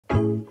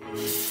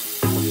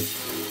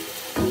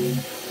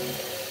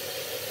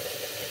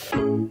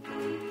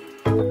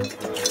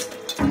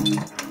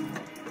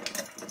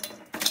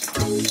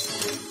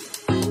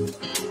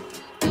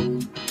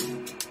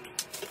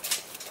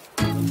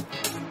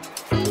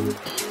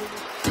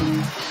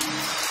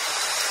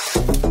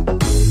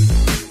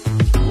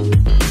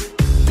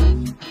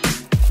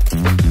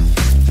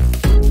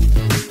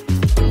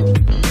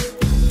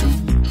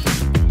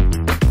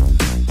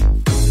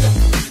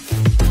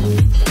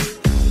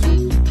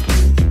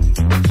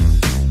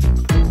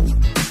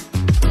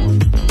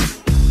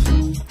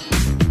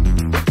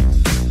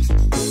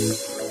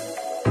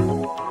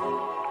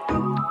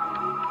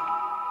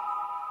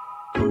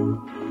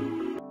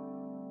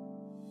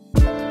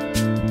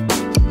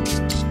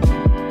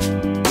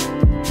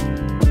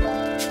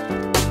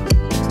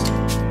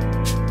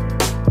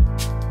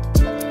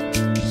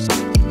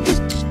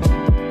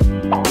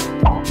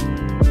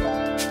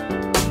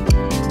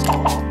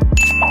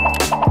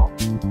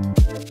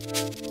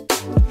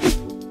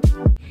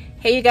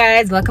Hey you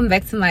guys, welcome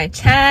back to my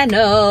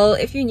channel.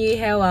 If you're new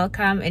here,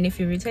 welcome, and if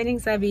you're returning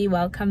subby,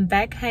 welcome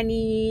back,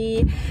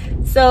 honey.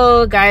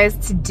 So guys,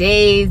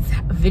 today's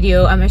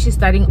video, I'm actually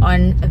starting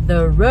on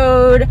the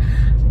road.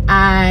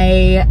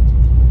 I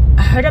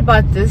heard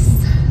about this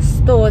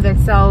store that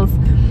sells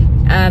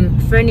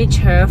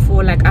furniture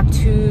for like up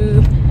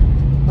to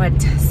what,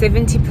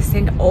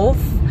 70% off.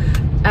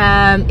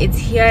 It's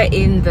here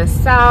in the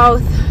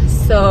south,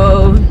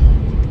 so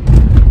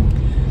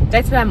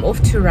that's where I'm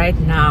off to right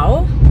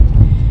now.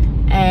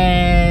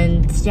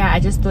 And yeah, I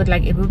just thought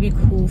like it would be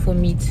cool for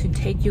me to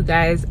take you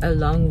guys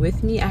along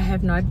with me. I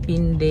have not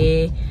been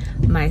there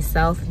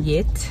myself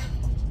yet,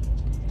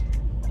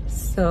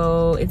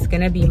 so it's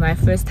gonna be my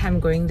first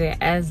time going there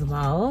as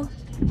well.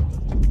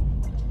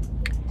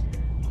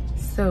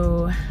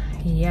 So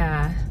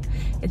yeah,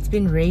 it's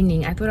been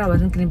raining. I thought I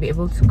wasn't gonna be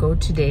able to go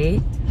today.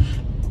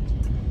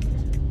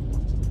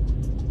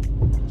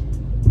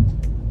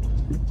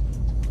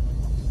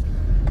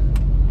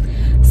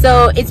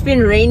 So it's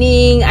been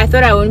raining. I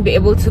thought I wouldn't be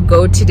able to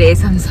go today,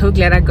 so I'm so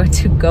glad I got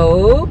to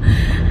go.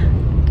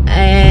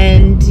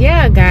 And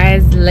yeah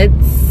guys,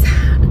 let's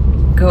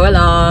go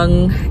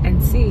along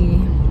and see.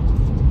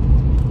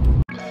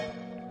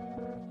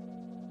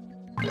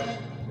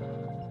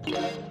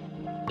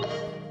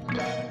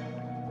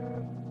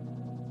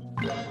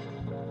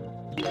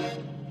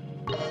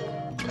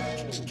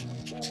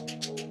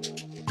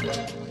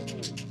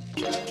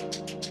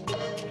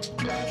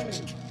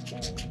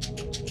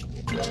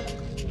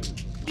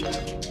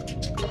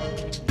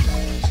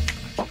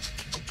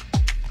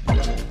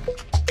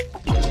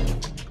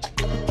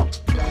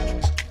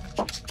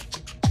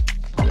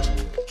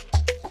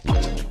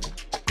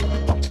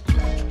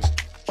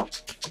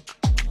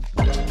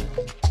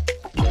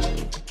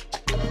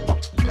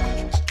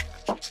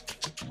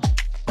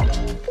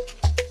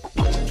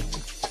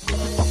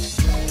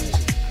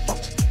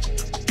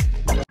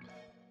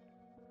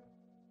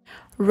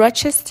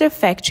 Rochester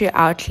Factory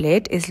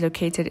Outlet is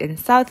located in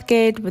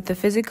Southgate with the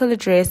physical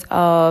address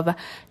of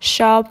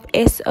Shop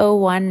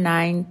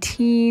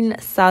SO119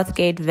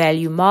 Southgate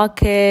Value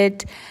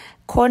Market,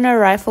 Corner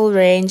Rifle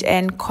Range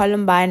and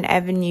Columbine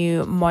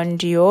Avenue,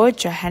 Mondior,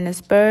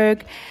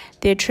 Johannesburg.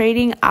 Their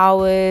trading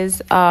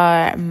hours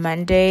are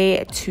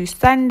Monday to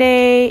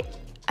Sunday.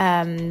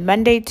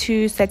 Monday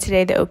to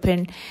Saturday they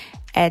open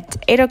at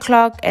 8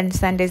 o'clock and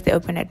Sundays they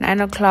open at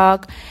 9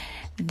 o'clock.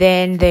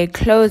 Then they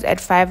close at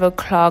 5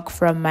 o'clock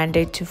from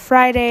Monday to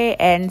Friday,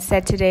 and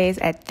Saturdays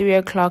at 3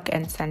 o'clock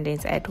and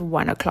Sundays at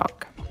 1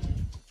 o'clock.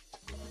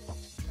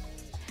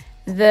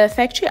 The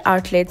factory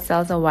outlet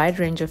sells a wide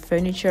range of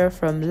furniture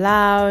from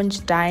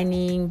lounge,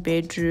 dining,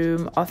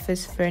 bedroom,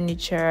 office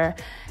furniture,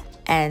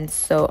 and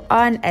so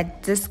on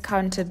at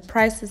discounted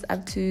prices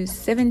up to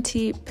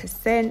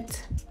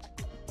 70%.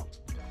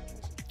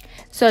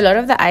 So a lot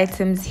of the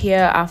items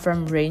here are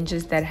from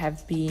ranges that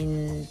have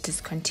been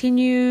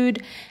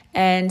discontinued,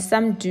 and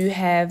some do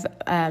have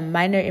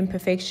minor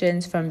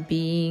imperfections from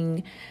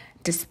being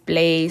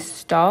display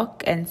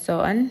stock and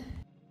so on.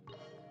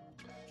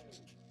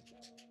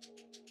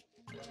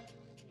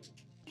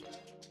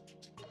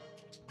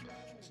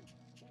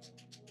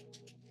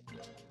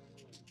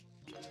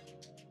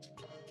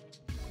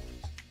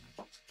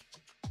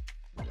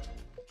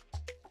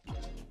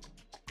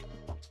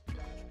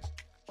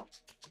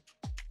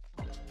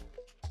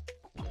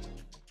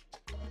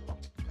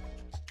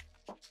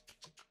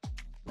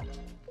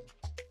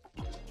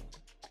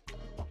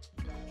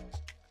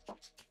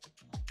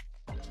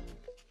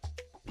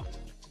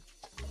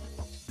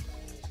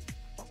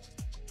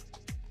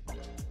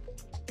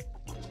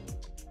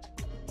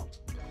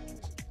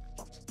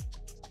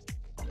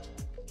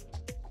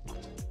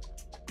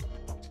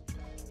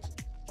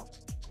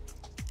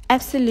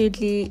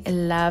 Absolutely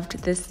loved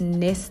this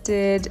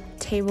nested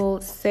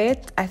table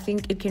set. I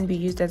think it can be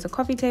used as a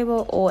coffee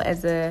table or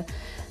as a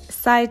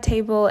side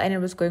table, and it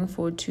was going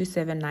for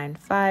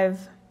 $2,795.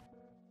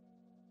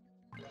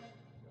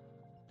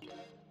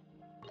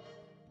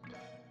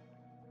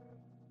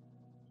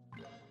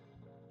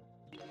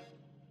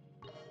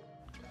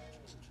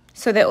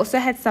 So they also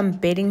had some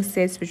bedding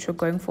sets which were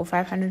going for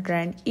 500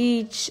 rand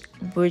each,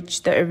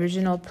 which the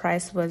original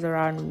price was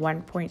around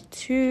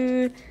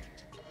 1.2.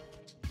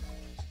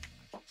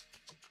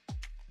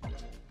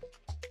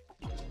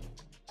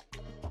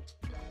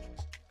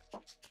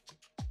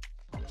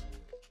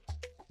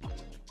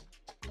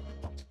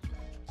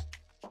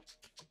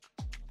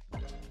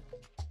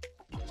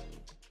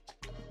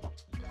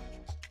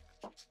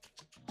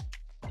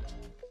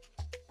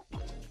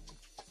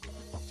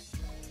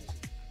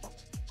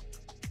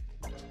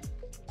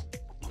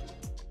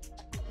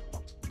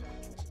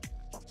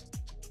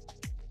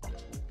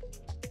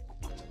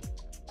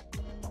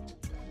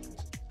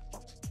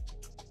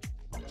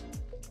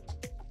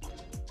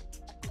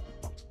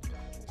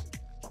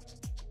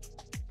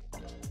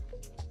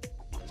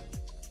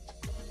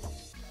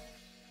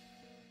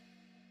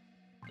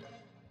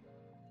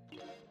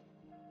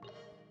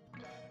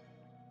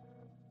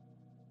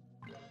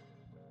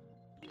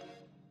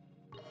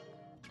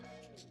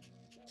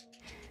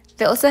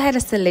 They also had a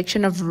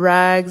selection of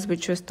rugs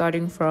which were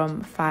starting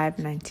from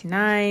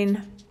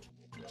 $5.99.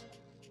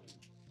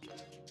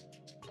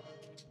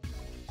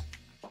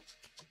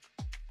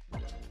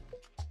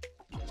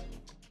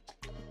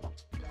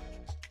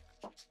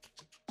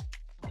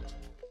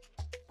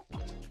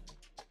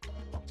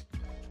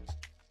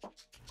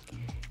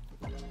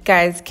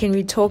 Guys, can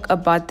we talk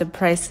about the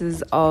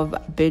prices of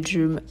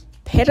bedroom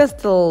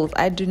pedestals?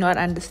 I do not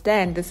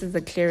understand. This is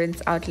a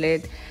clearance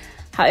outlet.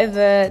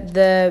 However,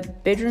 the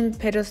bedroom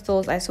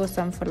pedestals, I saw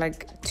some for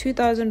like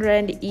 2,000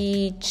 rand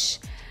each.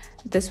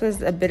 This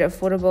was a bit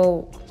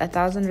affordable,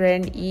 1,000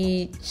 rand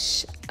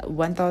each,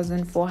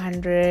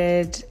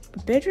 1,400.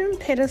 Bedroom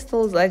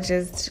pedestals are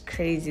just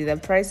crazy. The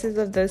prices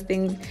of those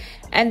things,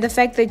 and the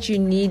fact that you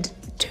need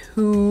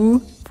 2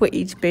 for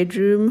each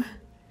bedroom.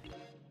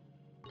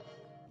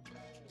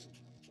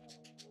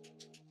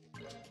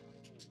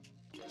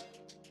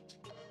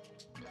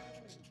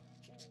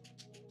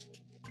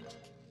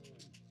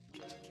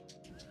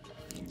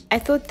 I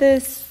thought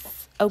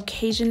this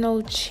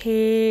occasional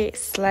chair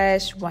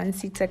slash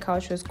one-seater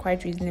couch was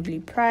quite reasonably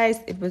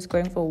priced. It was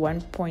going for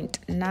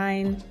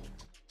 1.9.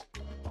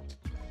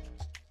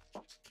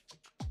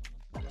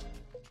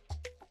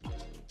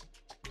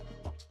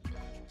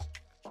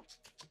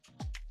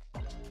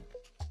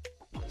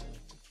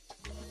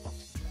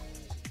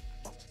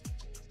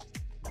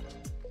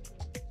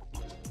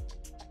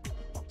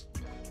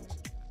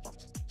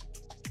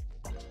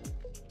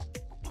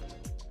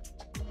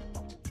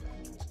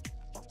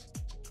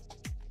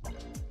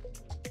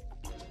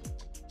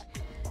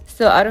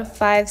 So out of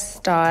 5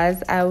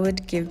 stars, I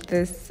would give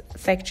this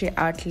factory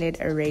outlet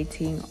a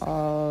rating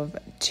of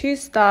 2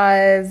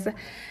 stars,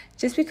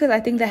 just because I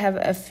think they have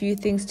a few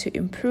things to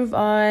improve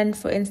on.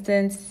 For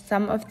instance,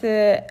 some of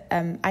the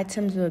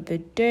items were a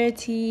bit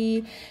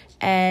dirty,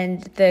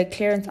 and the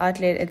clearance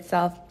outlet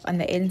itself on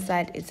the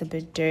inside is a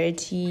bit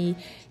dirty.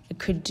 It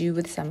could do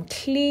with some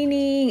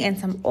cleaning and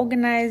some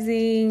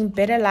organizing,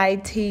 better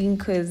lighting,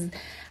 because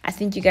I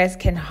think you guys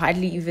can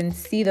hardly even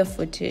see the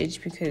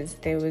footage because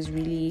there was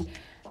really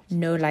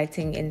no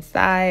lighting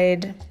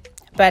inside.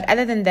 But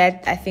other than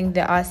that, I think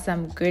there are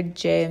some good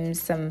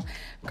gems, some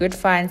good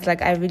finds.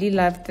 Like, I really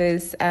love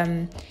this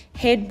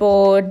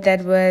headboard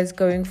that was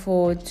going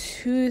for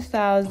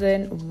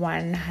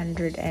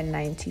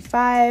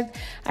 2,195.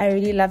 I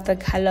really love the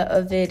color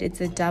of it.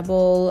 It's a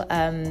double,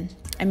 I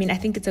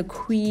think it's a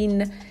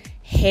queen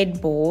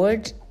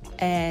headboard,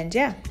 and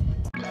yeah.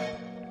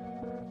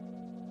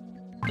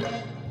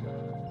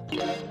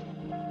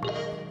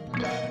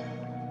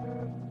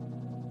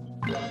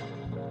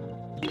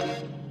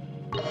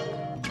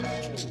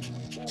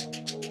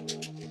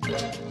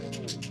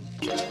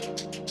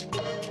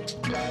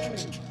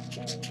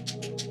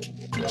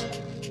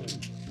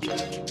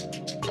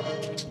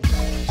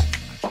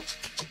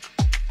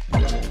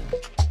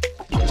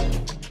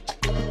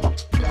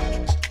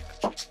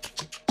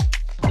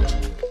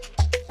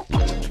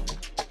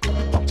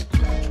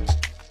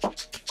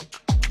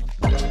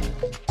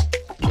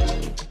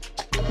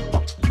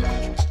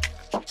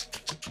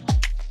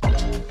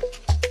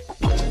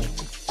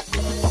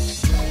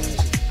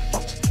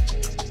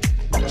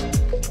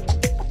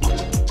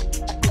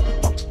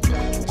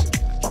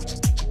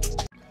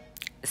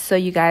 So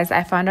you guys,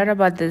 I found out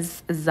about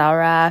this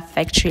Zara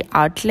factory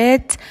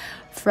outlet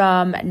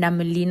from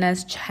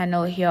Namulina's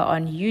channel here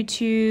on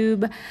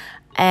YouTube.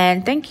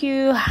 And thank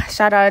you,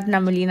 shout out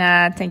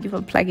Namulina, thank you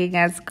for plugging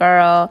us,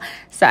 girl.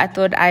 So I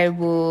thought I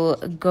will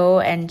go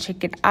and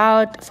check it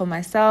out for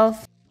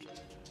myself.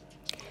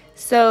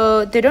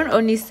 So they don't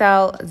only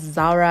sell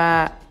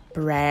Zara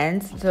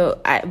brands. So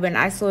when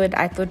I saw it,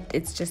 I thought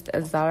it's just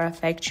a Zara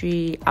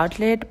factory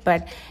outlet,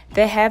 but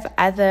they have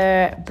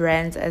other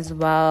brands as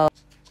well.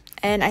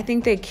 And I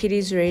think the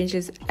kiddies range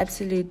is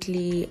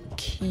absolutely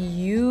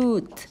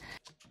cute.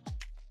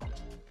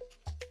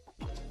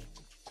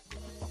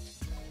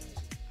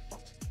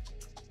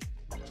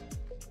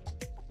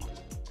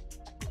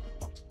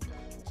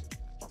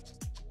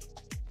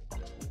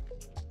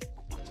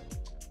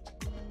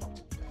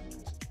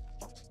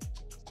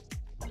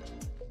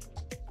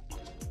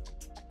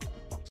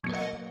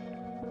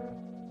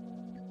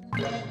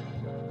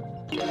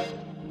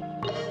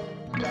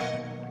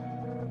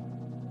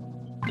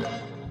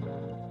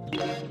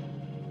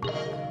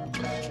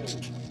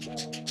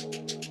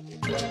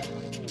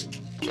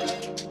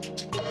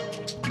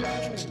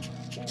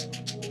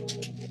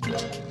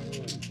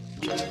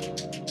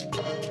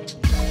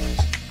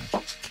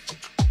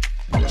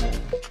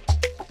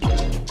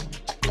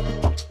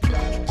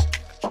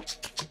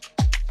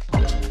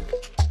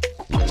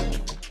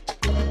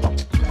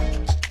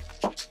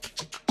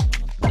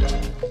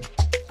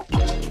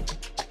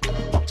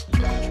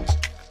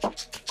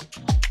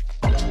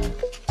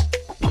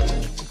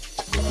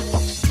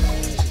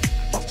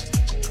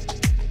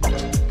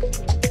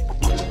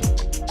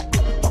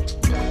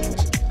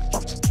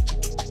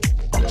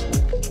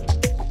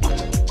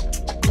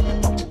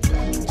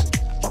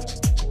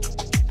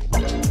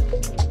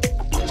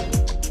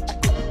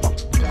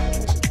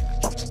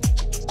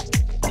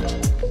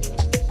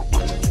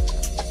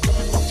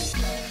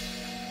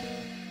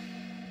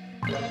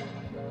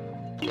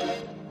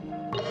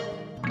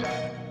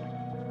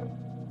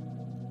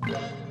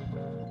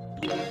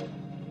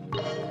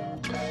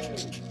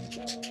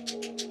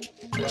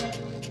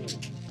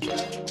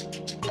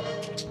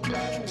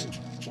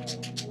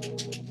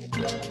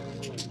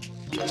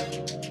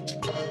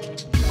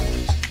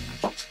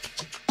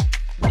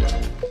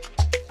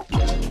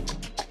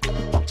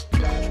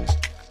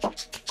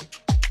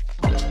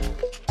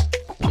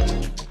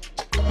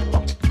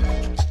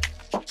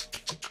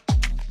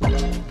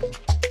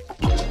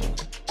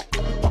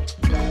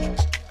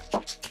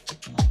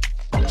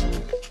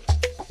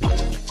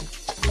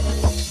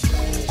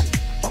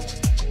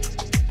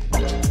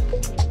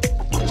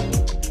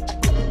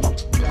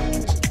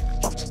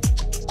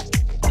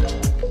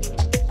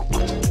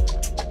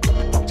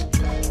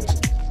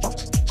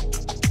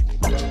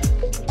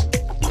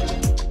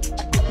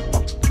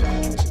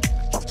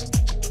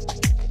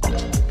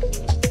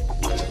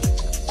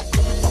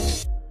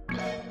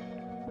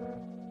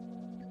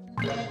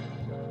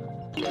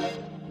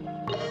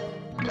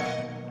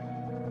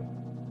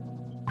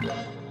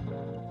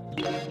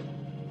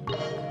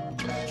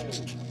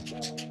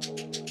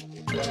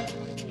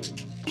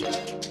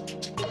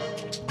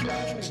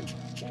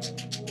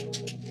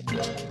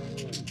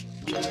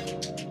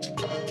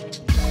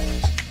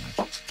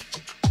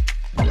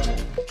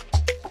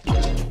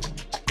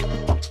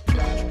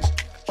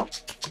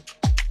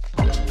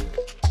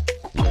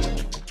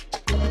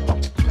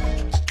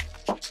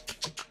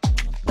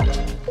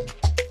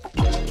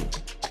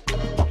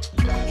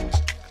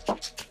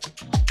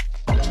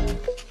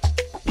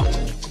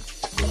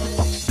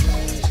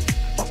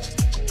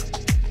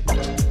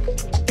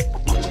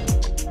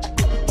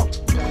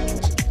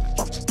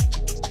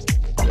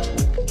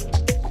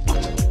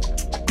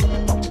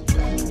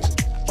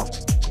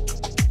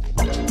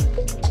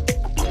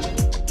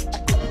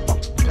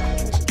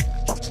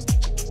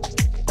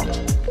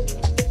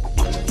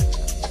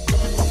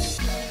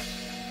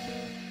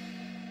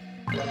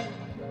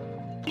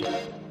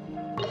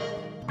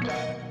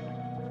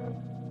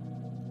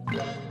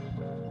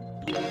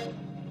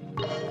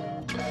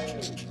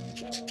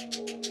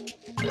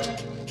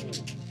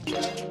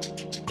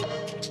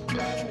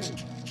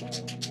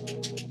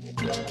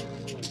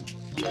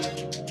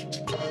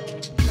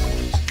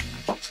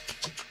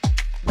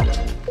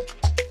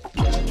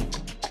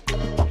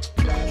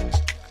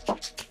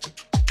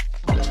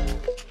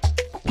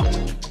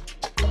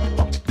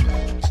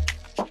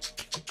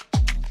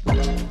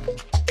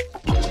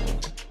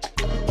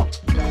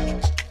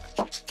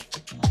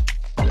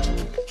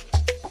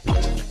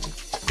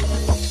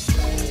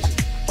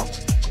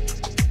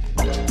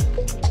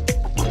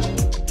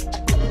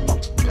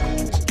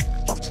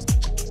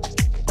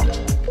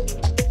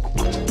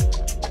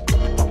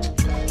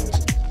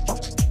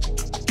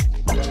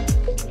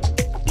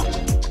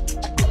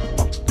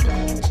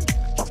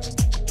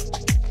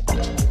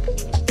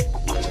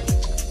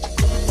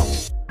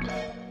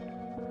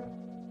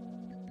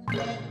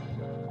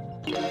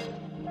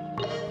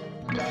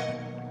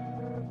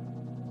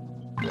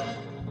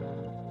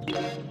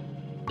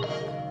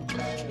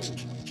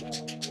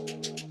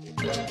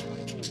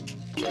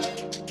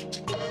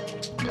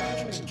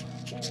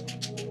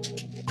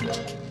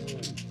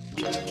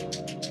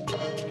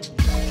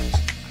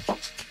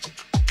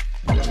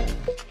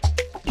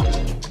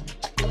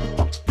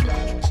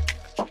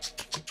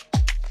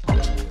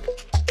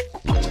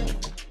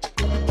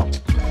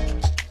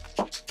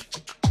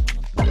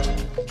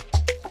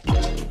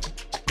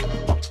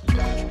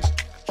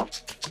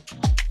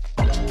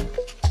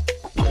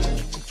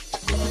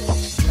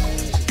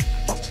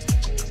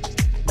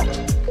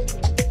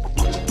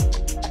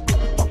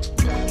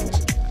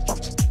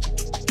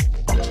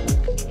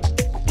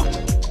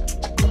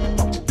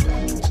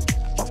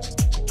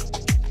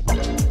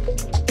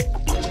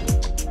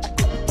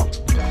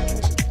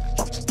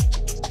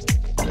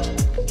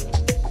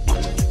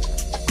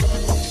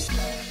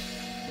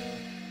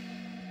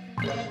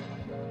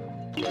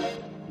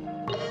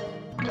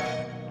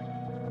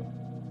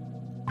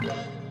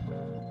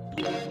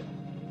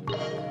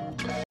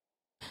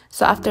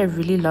 So after a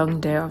really long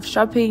day of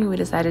shopping, we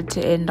decided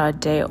to end our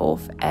day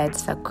off at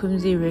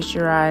Sakumzi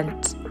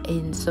restaurant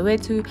in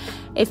Soweto.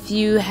 If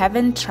you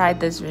haven't tried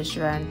this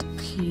restaurant,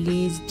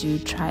 please do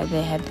try.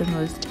 They have the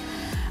most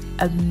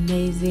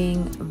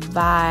amazing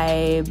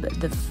vibe.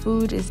 The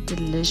food is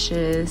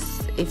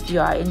delicious. If you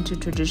are into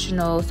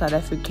traditional South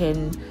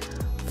African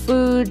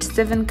food,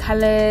 7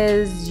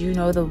 colors, you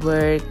know the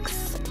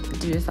works.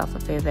 Do yourself a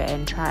favor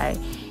and try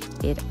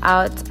it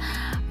out.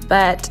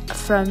 But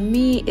from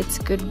me, it's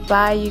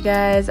goodbye, you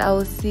guys. I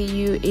will see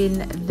you in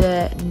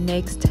the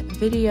next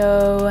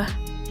video.